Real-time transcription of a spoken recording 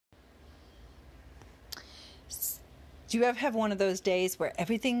Do you ever have one of those days where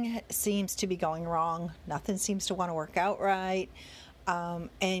everything seems to be going wrong? Nothing seems to want to work out right. And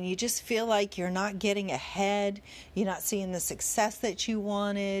you just feel like you're not getting ahead. You're not seeing the success that you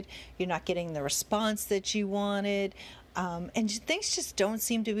wanted. You're not getting the response that you wanted. And things just don't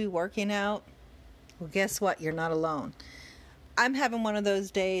seem to be working out. Well, guess what? You're not alone. I'm having one of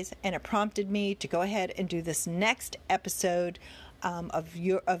those days, and it prompted me to go ahead and do this next episode of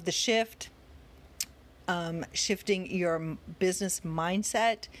the shift. Shifting your business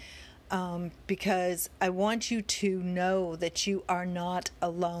mindset, because I want you to know that you are not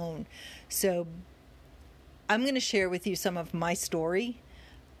alone. So I'm going to share with you some of my story,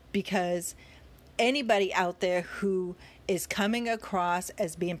 because anybody out there who is coming across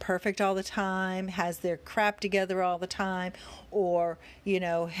as being perfect all the time, has their crap together all the time, or,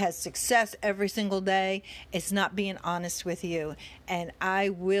 has success every single day, is not being honest with you. And I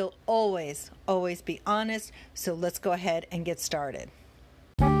will always, always be honest. So let's go ahead and get started.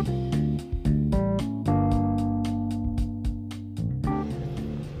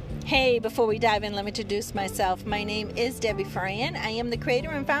 Hey, before we dive in, let me introduce myself. My name is Debbie Fran. I am the creator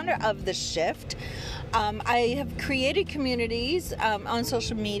and founder of The Shift. I have created communities on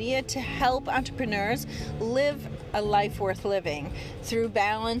social media to help entrepreneurs live a life worth living through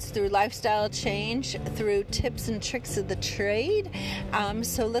balance, through lifestyle change, through tips and tricks of the trade.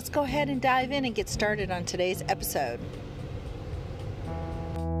 So let's go ahead and dive in and get started on today's episode.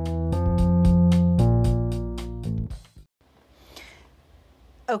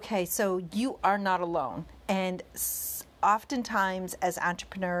 Okay, so you are not alone. And oftentimes as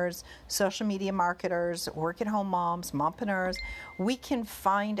entrepreneurs, social media marketers, work-at-home moms, mompreneurs, we can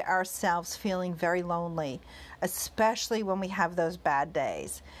find ourselves feeling very lonely, especially when we have those bad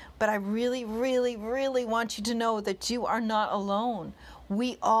days. But I really, really, really want you to know that you are not alone.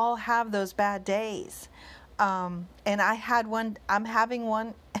 We all have those bad days. And I had one, I'm having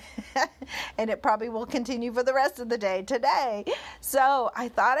one, and it probably will continue for the rest of the day today. So I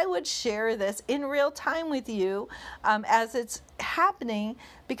thought I would share this in real time with you as it's happening,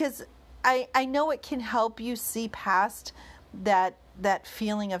 because I know it can help you see past that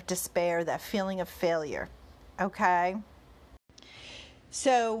feeling of despair, that feeling of failure. Okay?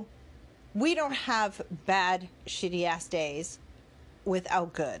 So we don't have bad, shitty ass days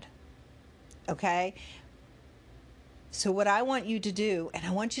without good. Okay? So what I want you to do, and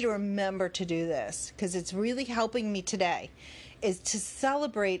I want you to remember to do this, because it's really helping me today, is to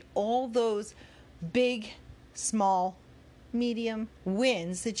celebrate all those big, small, medium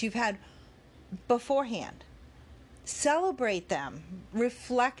wins that you've had beforehand. Celebrate them.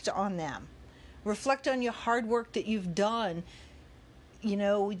 Reflect on them. Reflect on your hard work that you've done,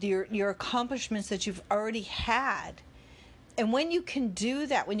 your accomplishments that you've already had. And when you can do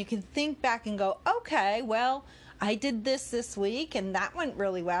that, when you can think back and go, okay, well, I did this week and that went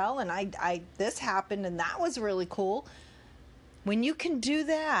really well, and I this happened and that was really cool. When you can do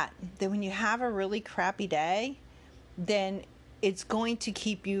that, then when you have a really crappy day, then it's going to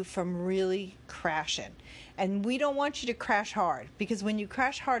keep you from really crashing. And we don't want you to crash hard, because when you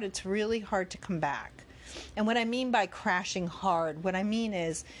crash hard, it's really hard to come back. And what I mean by crashing hard, what I mean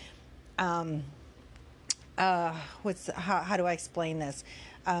is, how do I explain this?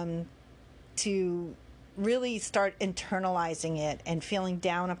 To really start internalizing it and feeling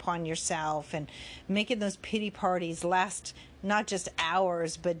down upon yourself and making those pity parties last not just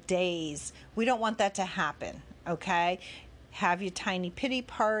hours but days. We don't want that to happen, okay? Have your tiny pity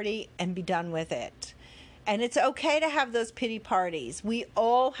party and be done with it. And it's okay to have those pity parties. We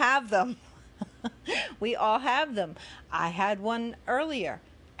all have them. We all have them. I had one earlier,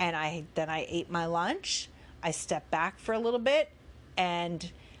 and then I ate my lunch. I stepped back for a little bit, and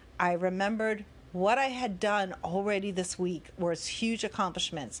I remembered what I had done already this week was huge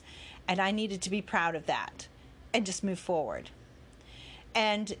accomplishments, and I needed to be proud of that and just move forward.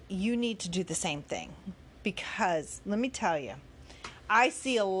 And you need to do the same thing, because let me tell you, I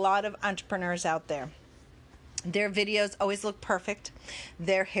see a lot of entrepreneurs out there. Their videos always look perfect.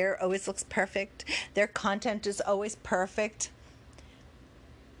 Their hair always looks perfect. Their content is always perfect.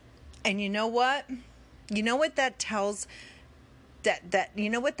 And you know what? You know what that tells you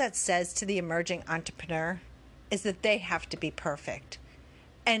know what that says to the emerging entrepreneur is that they have to be perfect.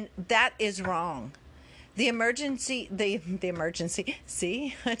 And that is wrong. The emergency,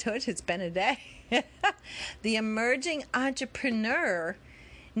 see, I told you it's been a day. The emerging entrepreneur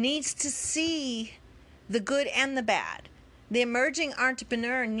needs to see the good and the bad. The emerging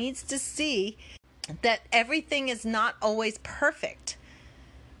entrepreneur needs to see that everything is not always perfect.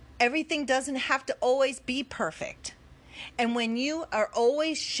 Everything doesn't have to always be perfect. And when you are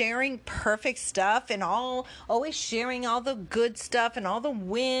always sharing perfect stuff and always sharing all the good stuff and all the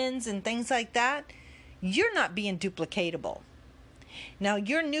wins and things like that, you're not being duplicatable. Now,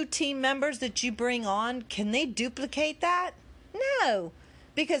 your new team members that you bring on, can they duplicate that? No,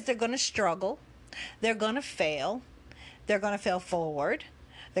 because they're going to struggle. They're going to fail. They're going to fail forward.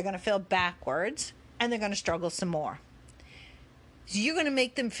 They're going to fail backwards. And they're going to struggle some more. So you're going to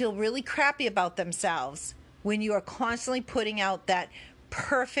make them feel really crappy about themselves when you are constantly putting out that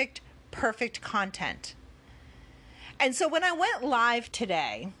perfect content. And so when I went live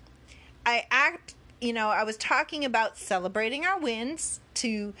today, I was talking about celebrating our wins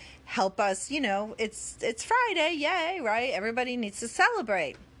to help us, it's Friday, yay, right? Everybody needs to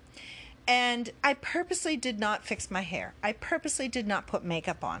celebrate. And I purposely did not fix my hair. I purposely did not put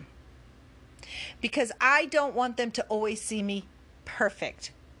makeup on. Because I don't want them to always see me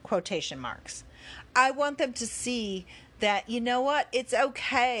perfect, quotation marks. I want them to see that, you know what, it's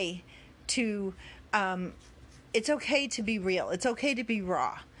okay to be real. It's okay to be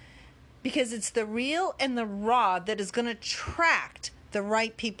raw. Because it's the real and the raw that is going to attract the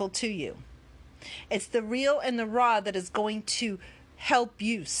right people to you. It's the real and the raw that is going to help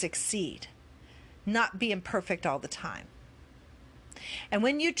you succeed, not being perfect all the time. And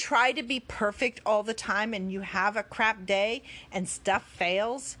when you try to be perfect all the time and you have a crap day and stuff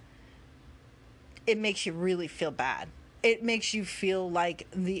fails, it makes you really feel bad. It makes you feel like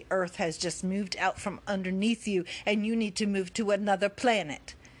the earth has just moved out from underneath you and you need to move to another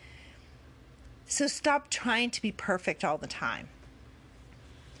planet. So stop trying to be perfect all the time.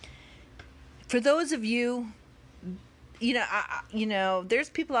 For those of you, there's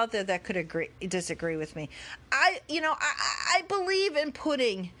people out there that could disagree with me. I believe in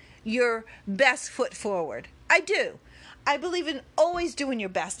putting your best foot forward. I do. I believe in always doing your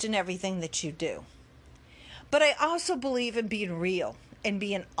best in everything that you do. But I also believe in being real and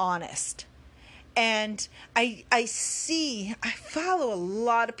being honest. And I follow a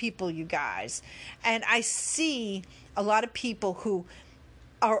lot of people, you guys, and I see a lot of people who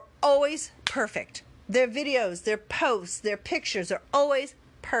are always perfect. Their videos, their posts, their pictures are always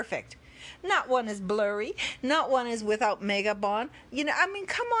perfect. Not one is blurry. Not one is without makeup on.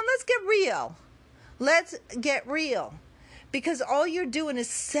 Come on, let's get real. Let's get real. Because all you're doing is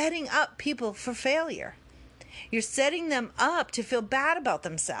setting up people for failure. You're setting them up to feel bad about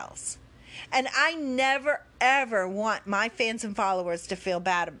themselves. And I never, ever want my fans and followers to feel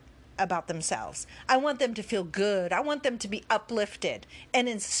bad about themselves. I want them to feel good. I want them to be uplifted and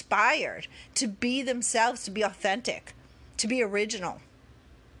inspired to be themselves, to be authentic, to be original.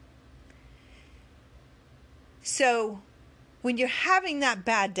 So when you're having that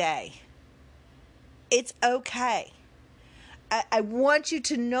bad day, it's okay. I want you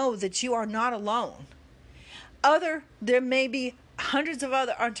to know that you are not alone. There may be hundreds of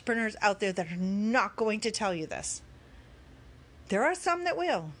other entrepreneurs out there that are not going to tell you this. There are some that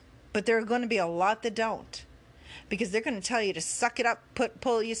will, but there are going to be a lot that don't. Because they're going to tell you to suck it up,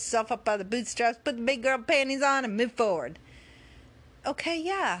 pull yourself up by the bootstraps, put the big girl panties on and move forward. Okay,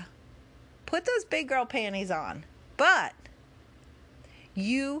 yeah. Put those big girl panties on. But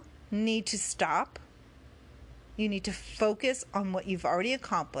you need to stop. You need to focus on what you've already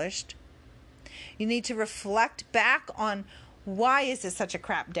accomplished. You need to reflect back on why is this such a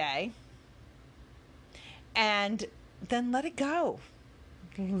crap day? And then let it go.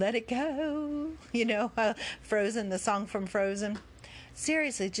 Let it go. Frozen, the song from Frozen.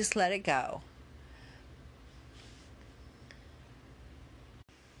 Seriously, just let it go.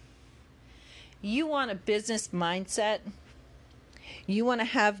 You want a business mindset? You want to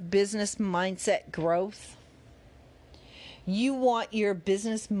have business mindset growth? You want your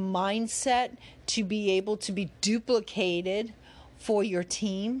business mindset to be able to be duplicated for your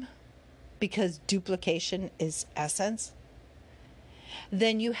team because duplication is essence?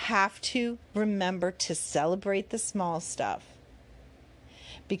 Then you have to remember to celebrate the small stuff.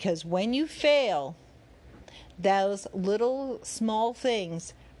 Because when you fail, those little small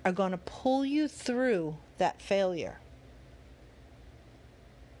things are going to pull you through that failure.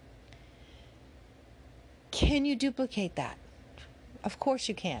 Can you duplicate that? Of course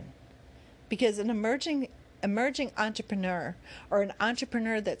you can. Because an emerging entrepreneur or an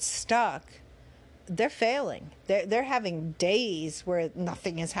entrepreneur that's stuck, they're failing. They're having days where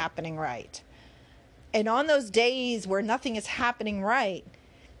nothing is happening right. And on those days where nothing is happening right,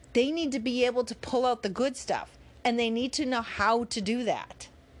 they need to be able to pull out the good stuff. And they need to know how to do that.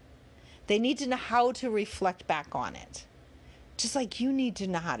 They need to know how to reflect back on it. Just like you need to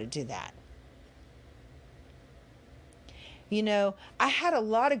know how to do that. I had a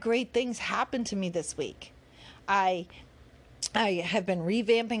lot of great things happen to me this week. I have been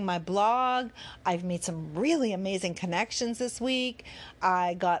revamping my blog. I've made some really amazing connections this week.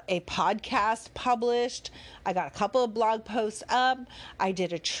 I got a podcast published. I got a couple of blog posts up. I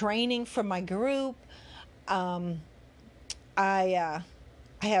did a training for my group. I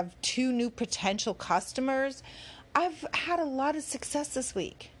have 2 new potential customers. I've had a lot of success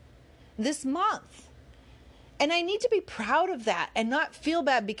this month. And I need to be proud of that and not feel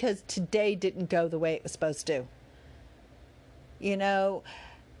bad because today didn't go the way it was supposed to. You know,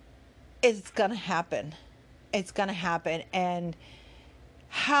 it's going to happen. It's going to happen. And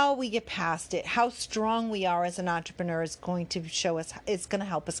how we get past it, how strong we are as an entrepreneur is going to show us, it's going to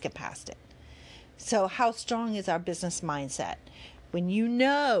help us get past it. So how strong is our business mindset? When you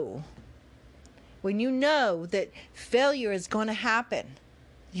know that failure is going to happen,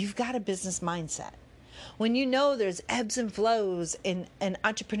 you've got a business mindset. When you know there's ebbs and flows in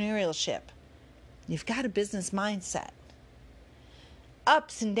entrepreneurship, you've got a business mindset.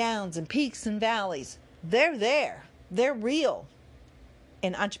 Ups and downs and peaks and valleys, they're there. They're real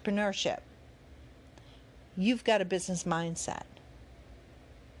in entrepreneurship. You've got a business mindset.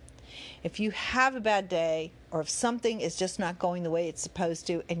 If you have a bad day, or if something is just not going the way it's supposed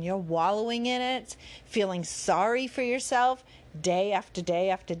to, and you're wallowing in it, feeling sorry for yourself day after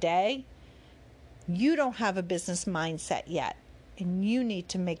day after day, you don't have a business mindset yet. And you need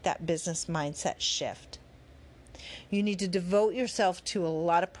to make that business mindset shift. You need to devote yourself to a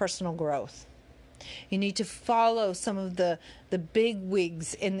lot of personal growth. You need to follow some of the big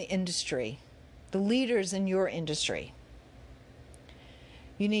wigs in the industry, the leaders in your industry.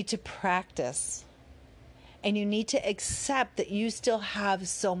 You need to practice. And you need to accept that you still have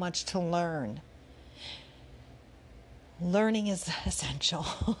so much to learn. Learning is essential.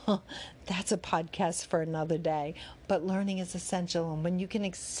 That's a podcast for another day. But learning is essential. And when you can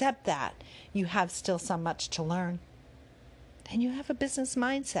accept that, you have still so much to learn. And you have a business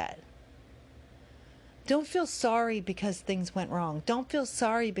mindset. Don't feel sorry because things went wrong. Don't feel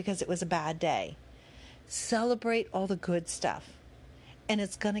sorry because it was a bad day. Celebrate all the good stuff. And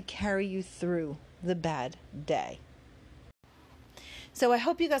it's going to carry you through the bad day. So I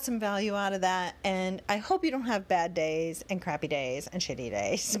hope you got some value out of that, and I hope you don't have bad days and crappy days and shitty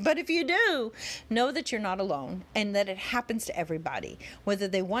days. But if you do, know that you're not alone and that it happens to everybody, whether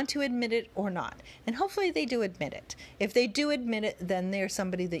they want to admit it or not. And hopefully they do admit it. If they do admit it, then they're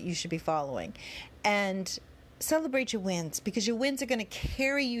somebody that you should be following. And celebrate your wins, because your wins are going to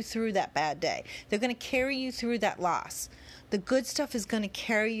carry you through that bad day. They're going to carry you through that loss. The good stuff is going to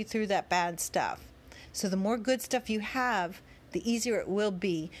carry you through that bad stuff. So the more good stuff you have, the easier it will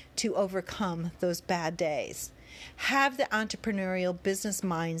be to overcome those bad days. Have the entrepreneurial business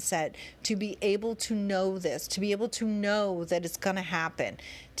mindset to be able to know this, to be able to know that it's going to happen,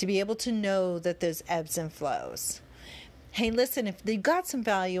 to be able to know that there's ebbs and flows. Hey, listen, if you got some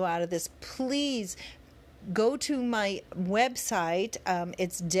value out of this, please go to my website.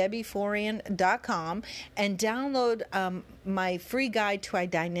 It's debbieforian.com, and download my free guide to a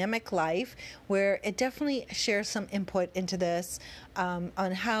dynamic life, where it definitely shares some input into this on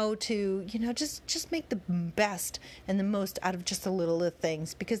how to, just make the best and the most out of just the little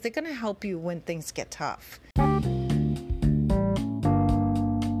things, because they're going to help you when things get tough.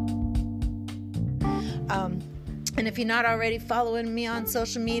 And if you're not already following me on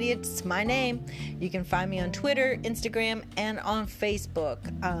social media, it's my name. You can find me on Twitter, Instagram, and on Facebook.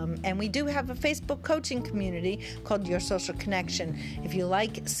 And we do have a Facebook coaching community called Your Social Connection. If you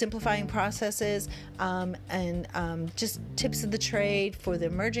like simplifying processes and just tips of the trade for the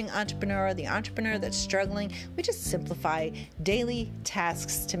emerging entrepreneur, the entrepreneur that's struggling, we just simplify daily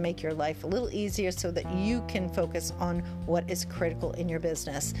tasks to make your life a little easier so that you can focus on what is critical in your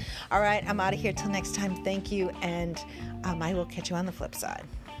business. All right, I'm out of here till next time. Thank you, and I will catch you on the flip side.